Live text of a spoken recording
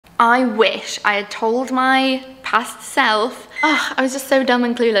I wish I had told my past self, oh, I was just so dumb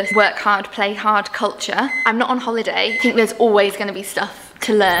and clueless. Work hard, play hard culture. I'm not on holiday. I think there's always going to be stuff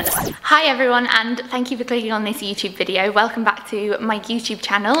to learn. Hi everyone, and thank you for clicking on this YouTube video. Welcome back to my YouTube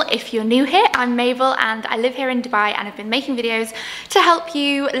channel. If you're new here, I'm Mabel and I live here in Dubai, and I've been making videos to help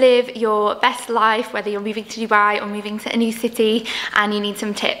you live your best life, whether you're moving to Dubai or moving to a new city and you need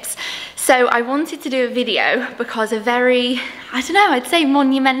some tips. So I wanted to do a video because a very, I don't know, I'd say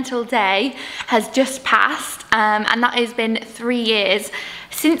monumental day has just passed, and that has been 3 years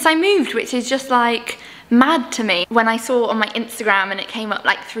since I moved, which is just like mad to me. When I saw on my Instagram and it came up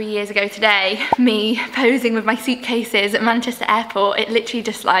like 3 years ago today, me posing with my suitcases at Manchester Airport, it literally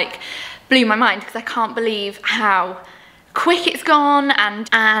just like blew my mind, because I can't believe how quick it's gone,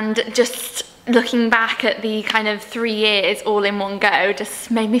 and just looking back at the kind of 3 years all in one go just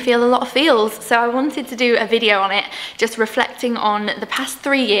made me feel a lot of feels. So I wanted to do a video on it, just reflecting on the past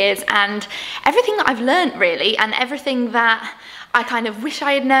 3 years and everything that I've learned really, and everything that I kind of wish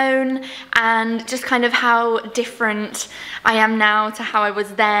I had known, and just kind of how different I am now to how I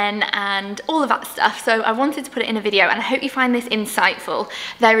was then, and all of that stuff. So I wanted to put it in a video, and I hope you find this insightful.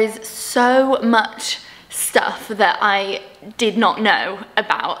 There is so much stuff that I did not know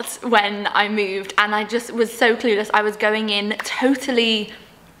about when I moved, and I just was so clueless. I was going in totally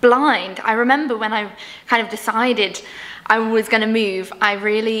blind. I remember when I kind of decided I was going to move, I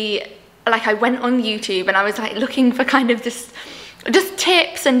really, like, I went on YouTube and I was like looking for kind of just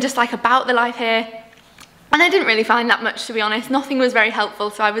tips and just like about the life here, and I didn't really find that much, to be honest. Nothing was very helpful,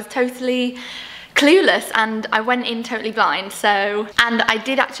 so I was totally clueless and I went in totally blind. So, and I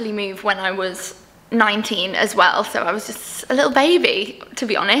did actually move when I was 19 as well, so I was just a little baby, to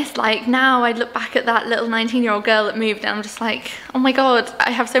be honest. Like, now I look back at that little 19-year-old girl that moved, and I'm just like, oh my god,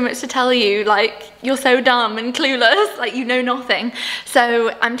 I have so much to tell you. Like, you're so dumb and clueless, like you know nothing.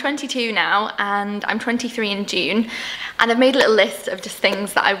 So I'm 22 now, and I'm 23 in June, and I've made a little list of just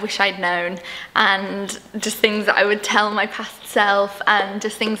things that I wish I'd known, and just things that I would tell my past self, and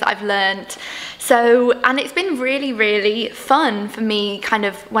just things that I've learnt. So, and it's been really, really fun for me, kind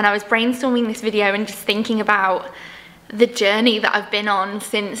of when I was brainstorming this video and just thinking about the journey that I've been on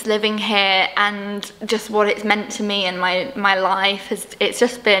since living here, and just what it's meant to me and my life. It's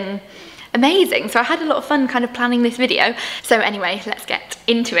just been amazing. So I had a lot of fun kind of planning this video. So anyway, let's get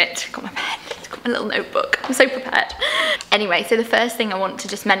into it. Got my pen, got my little notebook. I'm so prepared. Anyway, so the first thing I want to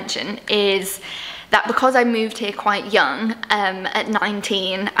just mention is that because I moved here quite young, at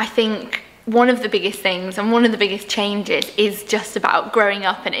 19, I think one of the biggest things and one of the biggest changes is just about growing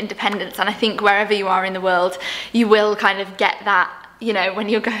up and independence. And I think wherever you are in the world, you will kind of get that, you know, when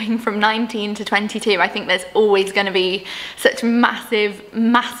you're going from 19 to 22, I think there's always going to be such massive,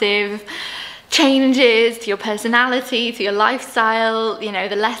 massive changes to your personality, to your lifestyle, you know,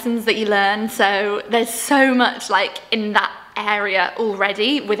 the lessons that you learn. So there's so much like in that area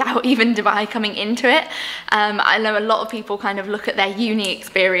already without even Dubai coming into it. I know a lot of people kind of look at their uni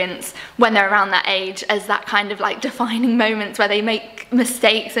experience when they're around that age as that kind of like defining moments where they make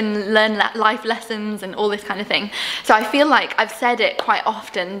mistakes and learn that life lessons and all this kind of thing. So I feel like I've said it quite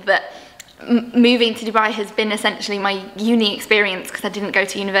often that moving to Dubai has been essentially my uni experience, because I didn't go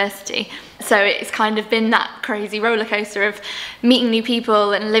to university. So it's kind of been that crazy roller coaster of meeting new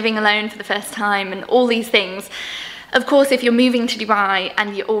people and living alone for the first time and all these things. Of course, if you're moving to Dubai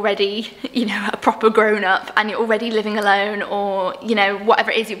and you're already, you know, a proper grown-up and you're already living alone, or, you know,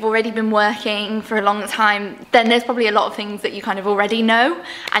 whatever it is, you've already been working for a long time, then there's probably a lot of things that you kind of already know,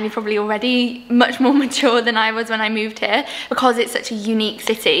 and you're probably already much more mature than I was when I moved here, because it's such a unique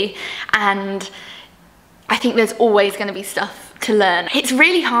city, and I think there's always going to be stuff to learn. It's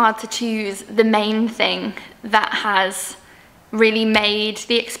really hard to choose the main thing that has really made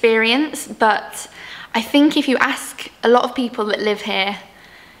the experience, but I think if you ask a lot of people that live here,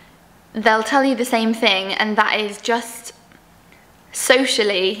 they'll tell you the same thing, and that is just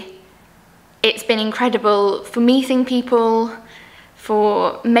socially, it's been incredible for meeting people,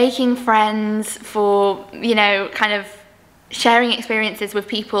 for making friends, for, you know, kind of sharing experiences with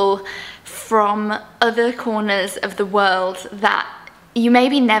people from other corners of the world that you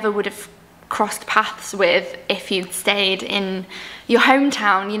maybe never would have crossed paths with if you'd stayed in your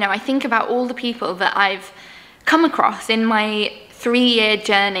hometown. You know, I think about all the people that I've come across in my 3-year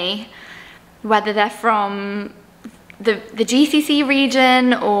journey, whether they're from the GCC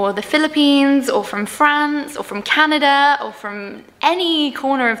region, or the Philippines, or from France, or from Canada, or from any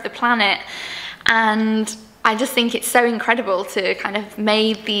corner of the planet. And I just think it's so incredible to kind of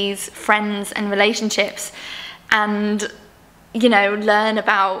make these friends and relationships, and, you know, learn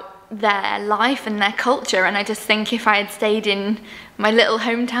about their life and their culture. And I just think if I had stayed in my little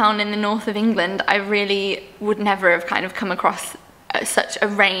hometown in the north of England, I really would never have kind of come across such a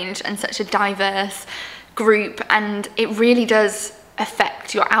range and such a diverse group. And it really does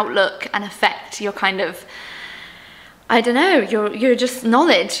affect your outlook and affect your kind of, I don't know, your just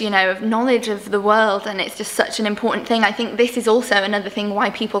knowledge, you know, knowledge of the world. And it's just such an important thing. I think this is also another thing why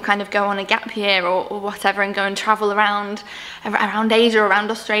people kind of go on a gap year or whatever and go and travel around Asia or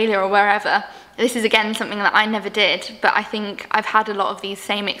around Australia or wherever. This is again something that I never did, but I think I've had a lot of these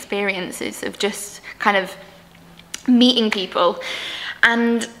same experiences of just kind of meeting people.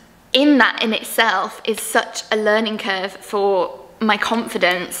 And in that in itself is such a learning curve for my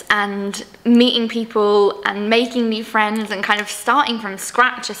confidence, and meeting people and making new friends and kind of starting from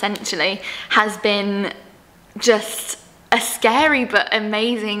scratch essentially has been just a scary but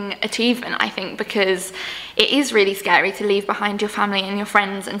amazing achievement, I think, because it is really scary to leave behind your family and your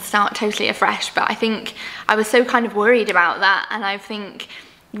friends and start totally afresh. But I think I was so kind of worried about that, and I think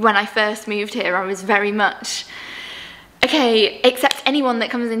when I first moved here I was very much, okay, accept anyone that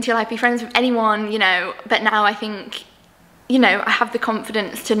comes into your life, be friends with anyone, you know. But now I think, you know, I have the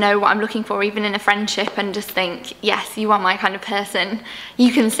confidence to know what I'm looking for even in a friendship, and just think, yes, you are my kind of person,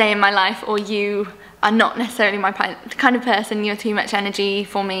 you can stay in my life, or you are not necessarily my kind of person, you're too much energy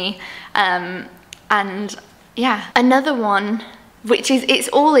for me. And yeah, another one, which is, it's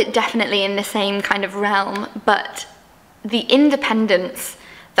all definitely in the same kind of realm, but the independence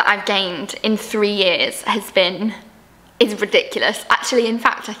that I've gained in 3 years is ridiculous. Actually, in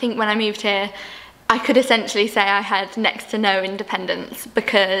fact, I think when I moved here, I could essentially say I had next to no independence,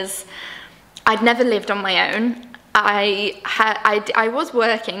 because I'd never lived on my own. I was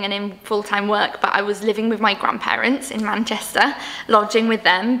working and in full-time work, but I was living with my grandparents in Manchester, lodging with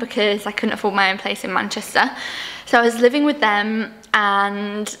them because I couldn't afford my own place in Manchester. So I was living with them,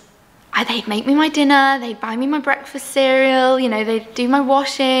 and they'd make me my dinner, they'd buy me my breakfast cereal, you know, they'd do my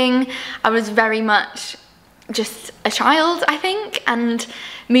washing. I was very much just a child, I think. And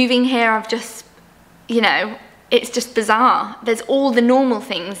moving here, I've just, you know, it's just bizarre. There's all the normal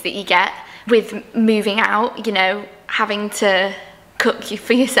things that you get with moving out, you know, having to cook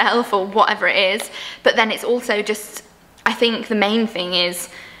for yourself or whatever it is. But then it's also just, I think the main thing is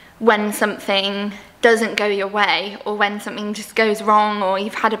when something doesn't go your way, or when something just goes wrong, or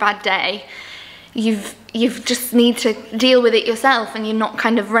you've had a bad day, you've just need to deal with it yourself, and you're not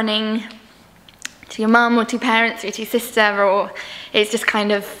kind of running to your mum or to your parents or to your sister, or it's just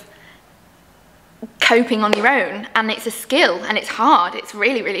kind of coping on your own. And it's a skill, and it's hard, it's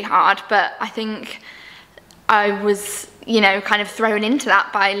really, really hard. But I think I was, you know, kind of thrown into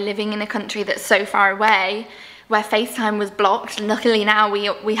that by living in a country that's so far away, where FaceTime was blocked. Luckily now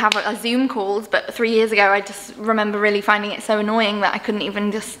we have a Zoom calls, but 3 years ago I just remember really finding it so annoying that I couldn't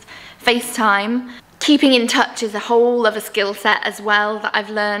even just FaceTime. Keeping in touch is a whole other skill set as well that I've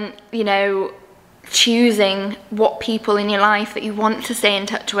learned, you know, choosing what people in your life that you want to stay in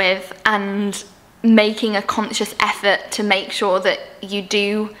touch with, and making a conscious effort to make sure that you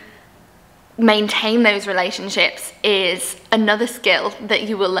do maintain those relationships is another skill that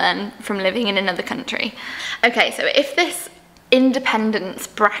you will learn from living in another country. Okay, so if this independence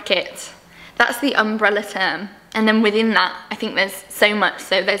bracket, that's the umbrella term, and then within that I think there's so much.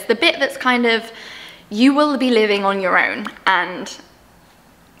 So there's the bit that's kind of, you will be living on your own and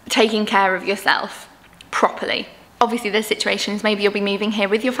taking care of yourself properly. Obviously there's situations, maybe you'll be moving here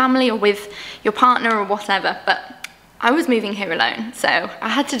with your family or with your partner or whatever, but I was moving here alone, so I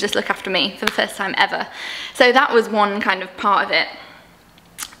had to just look after me for the first time ever. So that was one kind of part of it.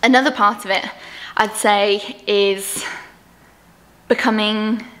 Another part of it, I'd say, is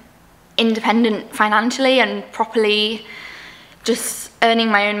becoming independent financially and properly just earning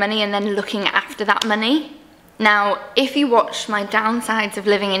my own money and then looking after that money. Now, if you watch my downsides of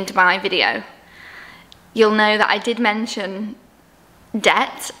living in Dubai video, you'll know that I did mention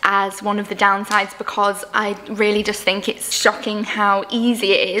debt as one of the downsides, because I really just think it's shocking how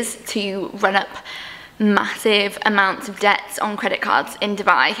easy it is to run up massive amounts of debts on credit cards in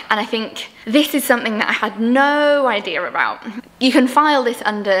Dubai. And I think this is something that I had no idea about. You can file this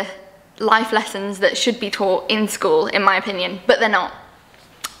under life lessons that should be taught in school, in my opinion, but they're not.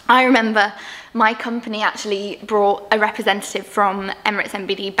 I remember my company actually brought a representative from Emirates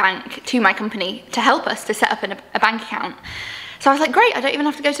NBD Bank to my company to help us to set up a bank account. So I was like, great, I don't even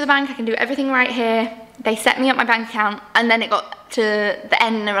have to go to the bank, I can do everything right here. They set me up my bank account, and then it got to the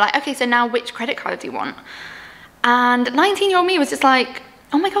end and they were like, okay, so now which credit card do you want? And 19-year-old me was just like,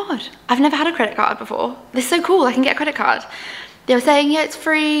 oh my God, I've never had a credit card before. This is so cool, I can get a credit card. they were saying, yeah, it's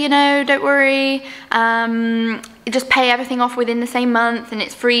free, you know, don't worry, you just pay everything off within the same month and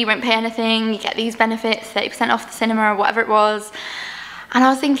it's free, you won't pay anything, you get these benefits, 30% off the cinema or whatever it was. And I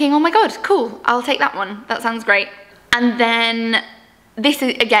was thinking, oh my God, cool, I'll take that one, that sounds great. And then this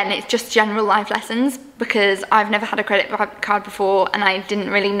is, again, it's just general life lessons, because I've never had a credit card before and I didn't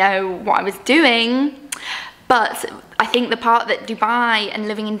really know what I was doing. But I think the part that Dubai and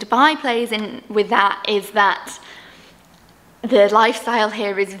living in Dubai plays in with that is that the lifestyle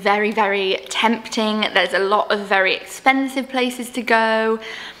here is very, very tempting. There's a lot of very expensive places to go.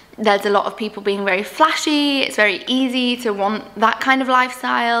 There's a lot of people being very flashy. It's very easy to want that kind of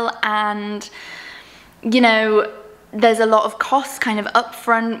lifestyle, and you know, there's a lot of costs kind of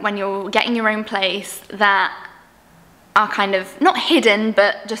upfront when you're getting your own place that are kind of not hidden,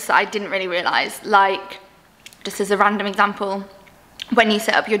 but just that I didn't really realise. Like, just as a random example, when you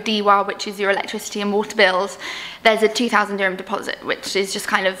set up your DWA, which is your electricity and water bills, there's a 2,000 dirham deposit, which is just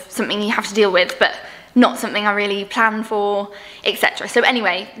kind of something you have to deal with, but not something I really plan for, etc. So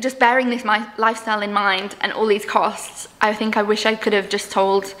anyway, just bearing this lifestyle in mind and all these costs, I think I wish I could have just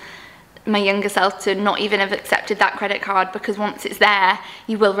told my younger self to not even have accepted that credit card, because once it's there,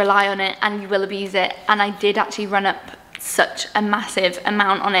 you will rely on it and you will abuse it. And I did actually run up such a massive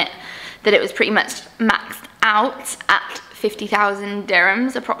amount on it that it was pretty much maxed out at 50,000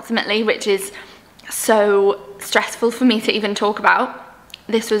 dirhams approximately, which is so stressful for me to even talk about.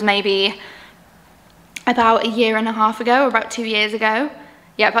 This was maybe about a year and a half ago, or about 2 years ago.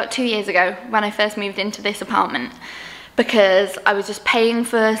 Yeah, about 2 years ago when I first moved into this apartment, because I was just paying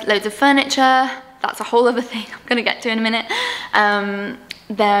for loads of furniture. That's a whole other thing I'm gonna get to in a minute.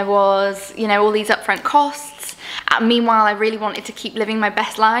 There was, you know, all these upfront costs. Meanwhile, I really wanted to keep living my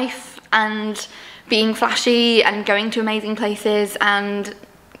best life and being flashy and going to amazing places and,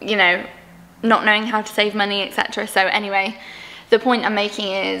 you know, not knowing how to save money, etc. So anyway, the point I'm making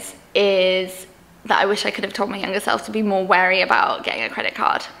is that I wish I could have told my younger self to be more wary about getting a credit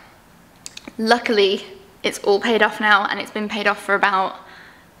card. Luckily, it's all paid off now, and it's been paid off for about,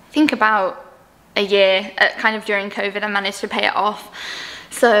 I think about a year. Kind of during COVID, I managed to pay it off.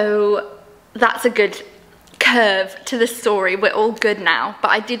 So that's a good curve to the story. We're all good now, but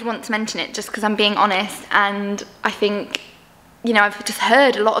I did want to mention it just because I'm being honest, and I think, you know, I've just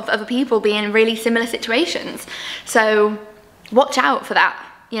heard a lot of other people be in really similar situations. So watch out for that.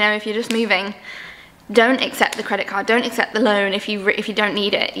 You know, if you're just moving, don't accept the credit card, don't accept the loan if you don't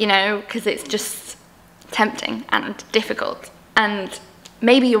need it, you know, because it's just tempting and difficult. And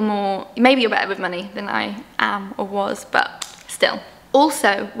maybe you're better with money than I am or was, but still.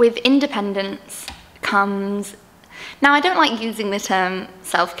 Also, with independence comes, now I don't like using the term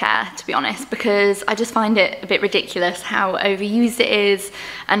self-care, to be honest, because I just find it a bit ridiculous how overused it is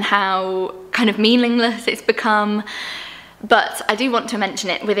and how kind of meaningless it's become. But I do want to mention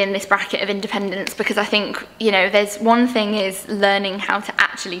it within this bracket of independence, because I think, you know, there's one thing is learning how to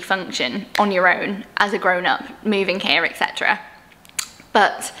actually function on your own as a grown-up, moving here, etc.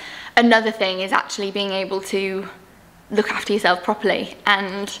 But another thing is actually being able to look after yourself properly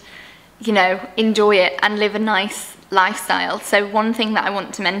and, you know, enjoy it and live a nice lifestyle. So one thing that I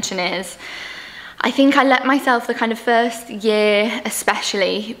want to mention is, I think I let myself the kind of first year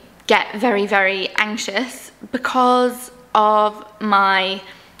especially get very, very anxious because of my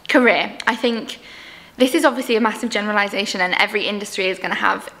career. I think this is obviously a massive generalization, and every industry is going to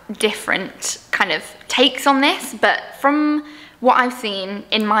have different kind of takes on this, but from what I've seen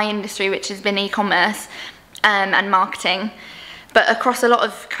in my industry, which has been e-commerce and marketing, but across a lot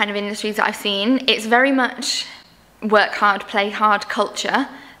of kind of industries that I've seen, it's very much work hard, play hard culture.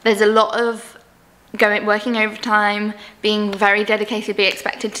 There's a lot of working overtime, being very dedicated, be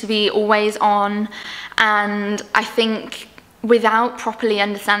expected to be always on, and I think without properly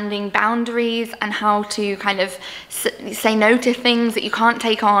understanding boundaries and how to kind of say no to things that you can't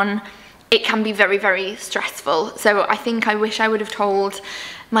take on, it can be very, very stressful. So I think I wish I would have told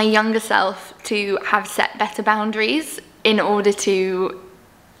my younger self to have set better boundaries in order to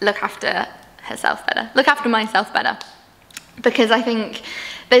look after herself better, look after myself better. Because I think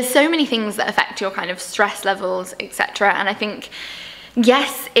there's so many things that affect your kind of stress levels, etc. And I think,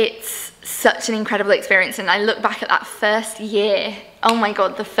 yes, it's such an incredible experience. And I look back at that first year, oh my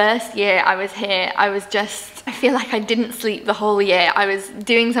God, the first year I was here, I feel like I didn't sleep the whole year. I was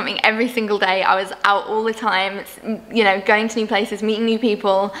doing something every single day. I was out all the time, you know, going to new places, meeting new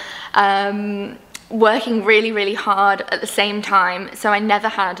people, working really, really hard at the same time. So I never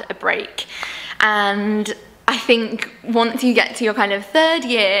had a break. And I think once you get to your kind of third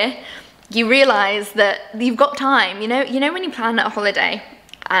year, you realize that you've got time. You know when you plan a holiday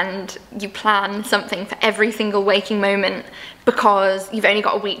and you plan something for every single waking moment because you've only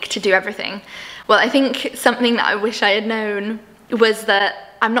got a week to do everything. Well, I think something that I wish I had known was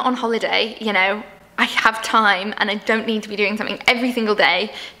that I'm not on holiday, you know. I have time and I don't need to be doing something every single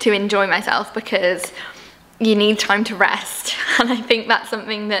day to enjoy myself, because you need time to rest. And I think that's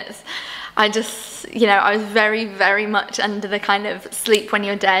something that's, I just, you know, I was very, very much under the kind of sleep when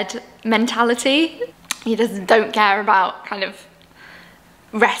you're dead mentality. You just don't care about kind of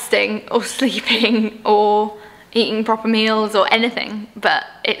resting or sleeping or eating proper meals or anything, but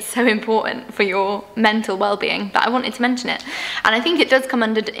it's so important for your mental well-being that I wanted to mention it. And I think it does come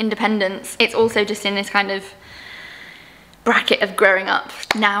under independence. It's also just in this kind of bracket of growing up.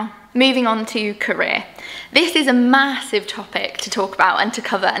 Now, moving on to career. This is a massive topic to talk about and to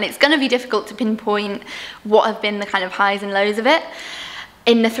cover, and it's going to be difficult to pinpoint what have been the kind of highs and lows of it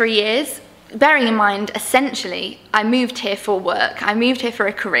in the 3 years. Bearing in mind, essentially, I moved here for work, I moved here for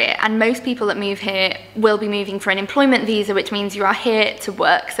a career, and most people that move here will be moving for an employment visa, which means you are here to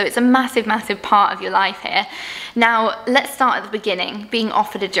work. So it's a massive, massive part of your life here. Now, let's start at the beginning, being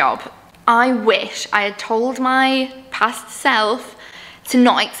offered a job. I wish I had told my past self to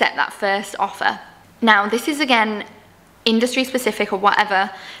not accept that first offer. Now, this is, again, industry specific or whatever,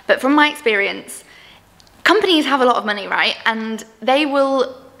 but from my experience, companies have a lot of money, right? And they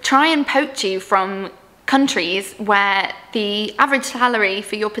will try and poach you from countries where the average salary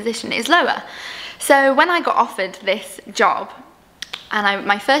for your position is lower. So when I got offered this job, and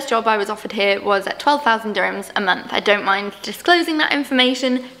my first job I was offered here was at 12,000 dirhams a month. I don't mind disclosing that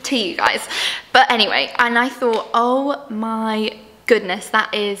information to you guys. But anyway, and I thought, oh my goodness,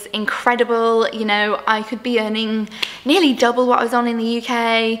 that is incredible. You know, I could be earning nearly double what I was on in the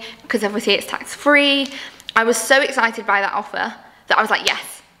UK, because obviously it's tax-free. I was so excited by that offer that I was like, yes.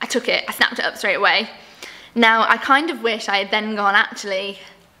 I took it, I snapped it up straight away. Now, I kind of wish I had then gone, actually,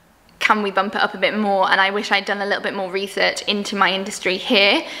 can we bump it up a bit more? And I wish I'd done a little bit more research into my industry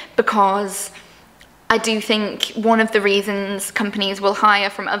here, because I do think one of the reasons companies will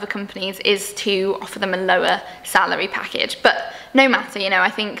hire from other companies is to offer them a lower salary package. But no matter, you know, I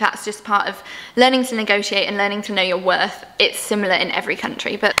think that's just part of learning to negotiate and learning to know your worth. It's similar in every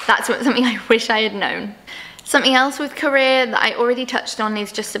country, but that's something I wish I had known. Something else with career that I already touched on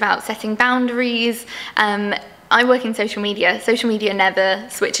is just about setting boundaries. I work in social media. Social media never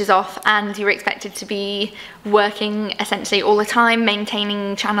switches off, and you're expected to be working essentially all the time,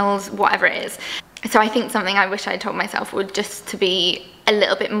 maintaining channels, whatever it is. So I think something I wish I told myself would just to be a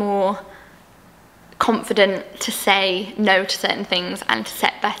little bit more confident to say no to certain things and to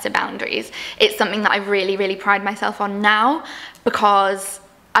set better boundaries. It's something that I really, really pride myself on now, because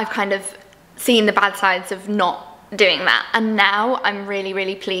I've kind of seen the bad sides of not doing that, and now I'm really,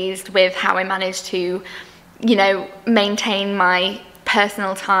 really pleased with how I managed to, you know, maintain my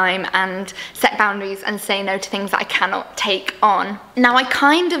personal time and set boundaries and say no to things that I cannot take on. Now, I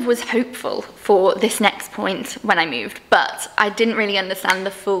kind of was hopeful for this next point when I moved, but I didn't really understand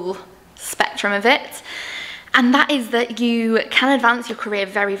the full spectrum of it, and that is that you can advance your career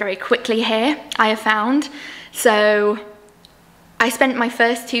very, very quickly here, I have found. So I spent my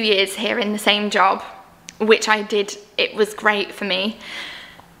first 2 years here in the same job, which I did, it was great for me.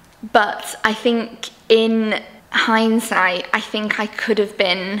 But I think in hindsight, I think I could have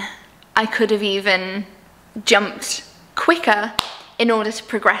even jumped quicker in order to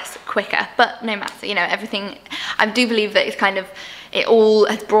progress quicker. But no matter, you know, everything, I do believe that it's kind of, it all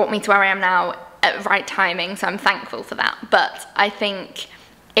has brought me to where I am now at right timing, so I'm thankful for that. But I think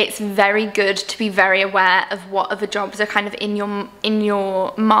it's very good to be very aware of what other jobs are kind of in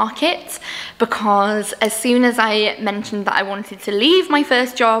your market, because as soon as I mentioned that I wanted to leave my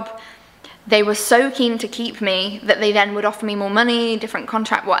first job, they were so keen to keep me that they then would offer me more money, different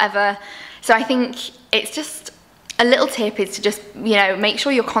contract, whatever. So I think it's just a little tip is to just, you know, make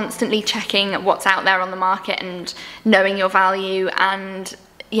sure you're constantly checking what's out there on the market and knowing your value, and,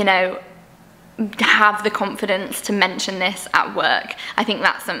 you know, have the confidence to mention this at work. I think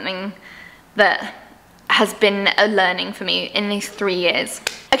that's something that has been a learning for me in these 3 years.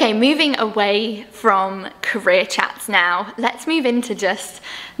 Okay, moving away from career chats now, let's move into just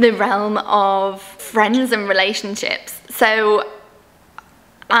the realm of friends and relationships. So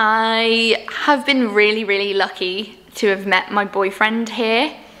I have been really, really lucky to have met my boyfriend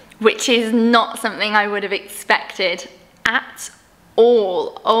here, which is not something I would have expected at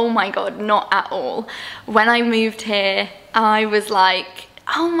all. Oh my god, not at all. When I moved here, I was like,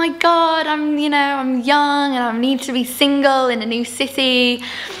 oh my god, I'm young and I need to be single in a new city.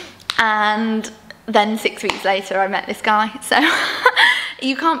 And then 6 weeks later I met this guy. So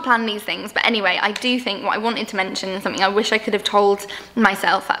You can't plan these things. But anyway, I do think what I wanted to mention, something I wish I could have told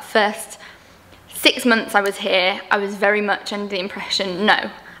myself at first 6 months I was here, I was very much under the impression, no,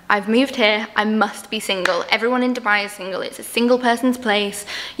 I've moved here, I must be single. Everyone in Dubai is single, it's a single person's place,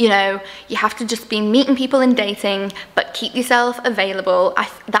 you know, you have to just be meeting people and dating, but keep yourself available.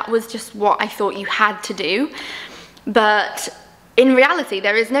 That was just what I thought you had to do. But in reality,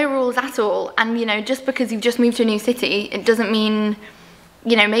 there is no rules at all. And, you know, just because you've just moved to a new city, it doesn't mean,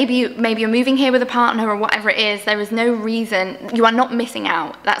 you know, maybe you're moving here with a partner or whatever it is. There is no reason. You are not missing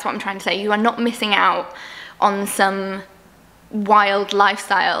out. That's what I'm trying to say. You are not missing out on some wild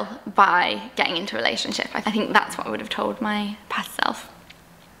lifestyle by getting into a relationship. I think that's what I would have told my past self.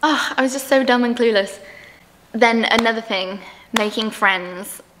 Oh, I was just so dumb and clueless. Then another thing, making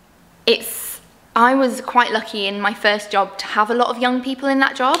friends. I was quite lucky in my first job to have a lot of young people in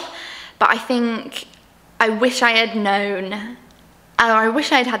that job, but I think I wish I had known, or I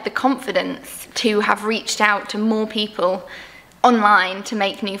wish I'd had the confidence to have reached out to more people online to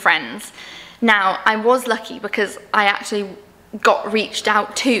make new friends. Now, I was lucky because I actually got reached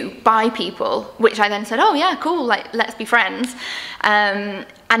out to by people, which I then said, oh yeah, cool, like, let's be friends. And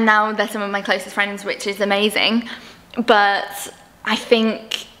now they're some of my closest friends, which is amazing. But I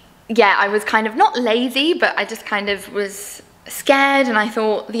think, yeah, I was kind of not lazy, but I just kind of was scared, and I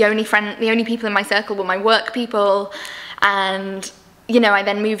thought the only people in my circle were my work people. And, you know, I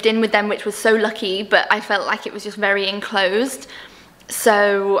then moved in with them, which was so lucky, but I felt like it was just very enclosed.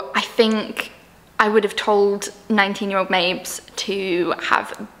 So I think I would have told 19-year-old Mabes to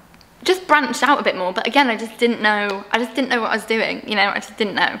have just branched out a bit more. But again, I just didn't know what I was doing, you know, I just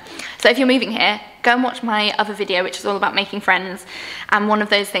didn't know. So if you're moving here, go and watch my other video, which is all about making friends. And one of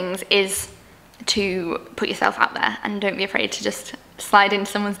those things is to put yourself out there, and don't be afraid to just slide into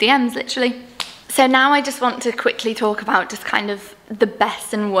someone's DMs, literally. So now I just want to quickly talk about just kind of the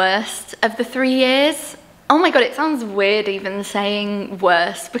best and worst of the 3 years. Oh my God, it sounds weird even saying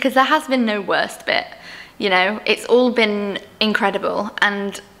worst, because there has been no worst bit, you know, it's all been incredible.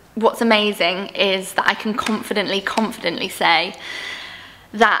 And what's amazing is that I can confidently say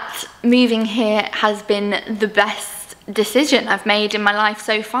that moving here has been the best decision I've made in my life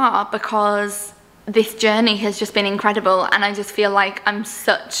so far, because this journey has just been incredible, and I just feel like I'm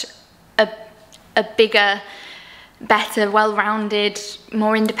such a bigger, better, well-rounded,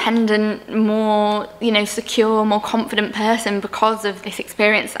 more independent, more, you know, secure, more confident person because of this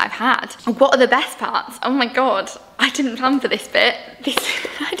experience that I've had. What are the best parts? Oh my God, I didn't plan for this bit.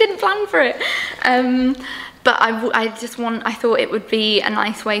 I didn't plan for it. But I thought it would be a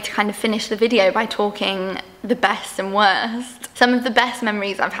nice way to kind of finish the video by talking the best and worst. Some of the best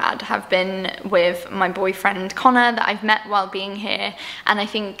memories I've had have been with my boyfriend Connor that I've met while being here. And I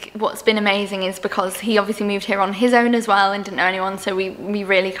think what's been amazing is because he obviously moved here on his own as well and didn't know anyone, so we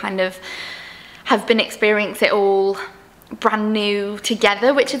really kind of have been experiencing it all brand new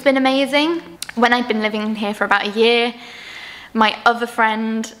together, which has been amazing. When I'd been living here for about a year, my other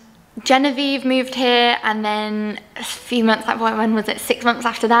friend Genevieve moved here, and then a few months, like when was it, 6 months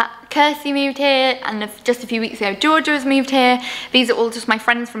after that, Kirsty moved here, and just a few weeks ago Georgia has moved here. These are all just my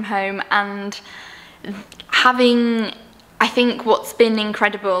friends from home, and I think what's been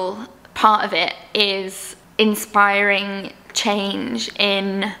incredible part of it is inspiring change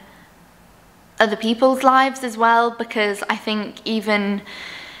in other people's lives as well, because I think even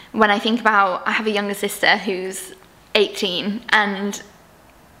when I think about, I have a younger sister who's 18, and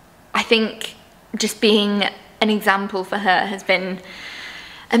I think just being an example for her has been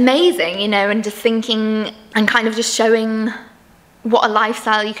amazing, you know, and just thinking and kind of just showing what a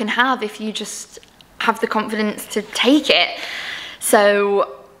lifestyle you can have if you just have the confidence to take it.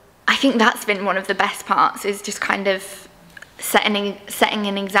 So I think that's been one of the best parts, is just kind of setting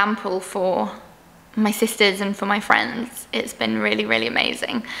an example for my sisters and for my friends. It's been really, really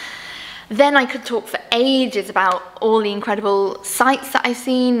amazing. Then I could talk for ages about all the incredible sights that I've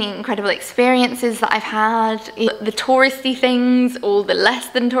seen, the incredible experiences that I've had, the touristy things, all the less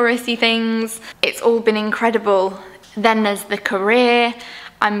than touristy things. It's all been incredible. Then there's the career.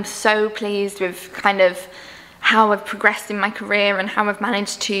 I'm so pleased with kind of how I've progressed in my career and how I've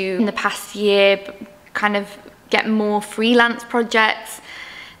managed to, in the past year, kind of get more freelance projects.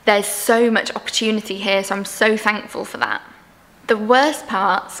 There's so much opportunity here, so I'm so thankful for that. The worst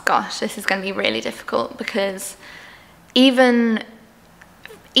parts, gosh, this is going to be really difficult, because even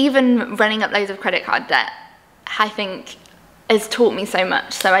running up loads of credit card debt, I think has taught me so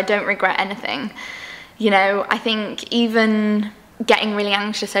much, so I don't regret anything. You know, I think even getting really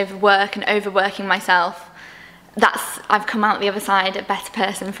anxious over work and overworking myself, I've come out the other side a better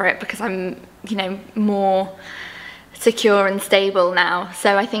person for it, because I'm, you know, more secure and stable now.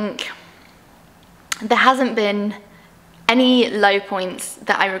 So I think there hasn't been any low points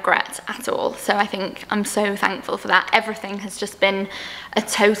that I regret at all. So I think I'm so thankful for that. Everything has just been a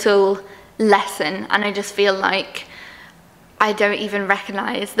total lesson, and I just feel like I don't even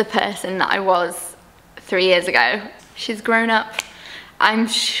recognise the person that I was 3 years ago. She's grown up. I'm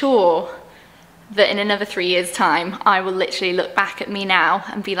sure that in another 3 years' time, I will literally look back at me now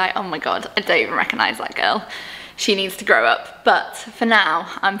and be like, oh my God, I don't even recognise that girl. She needs to grow up. But for now,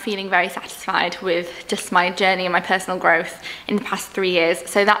 I'm feeling very satisfied with just my journey and my personal growth in the past 3 years.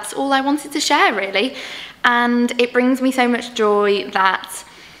 So that's all I wanted to share, really. And it brings me so much joy that,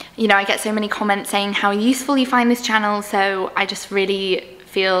 you know, I get so many comments saying how useful you find this channel. So I just really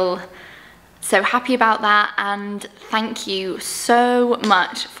feel so happy about that, and thank you so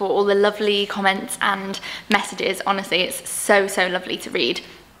much for all the lovely comments and messages. Honestly, it's so lovely to read.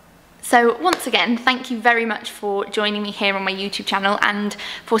 So once again, thank you very much for joining me here on my YouTube channel and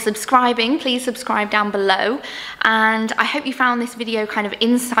for subscribing. Please subscribe down below, and I hope you found this video kind of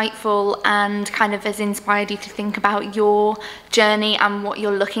insightful and kind of has inspired you to think about your journey and what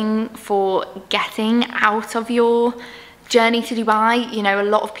you're looking for getting out of your journey to Dubai. You know, a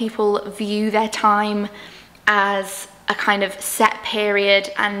lot of people view their time as a kind of set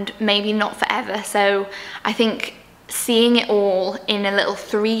period and maybe not forever. So I think seeing it all in a little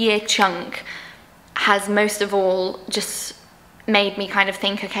 3-year chunk has most of all just made me kind of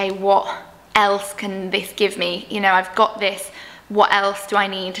think, okay, what else can this give me? You know, I've got this, what else do I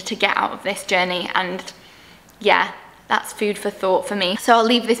need to get out of this journey? And yeah, that's food for thought for me. So I'll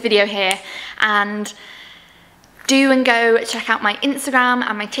leave this video here, and do and go check out my Instagram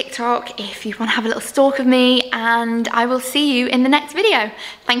and my TikTok if you want to have a little stalk of me, and I will see you in the next video.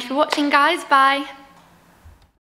 Thank you for watching, guys. Bye.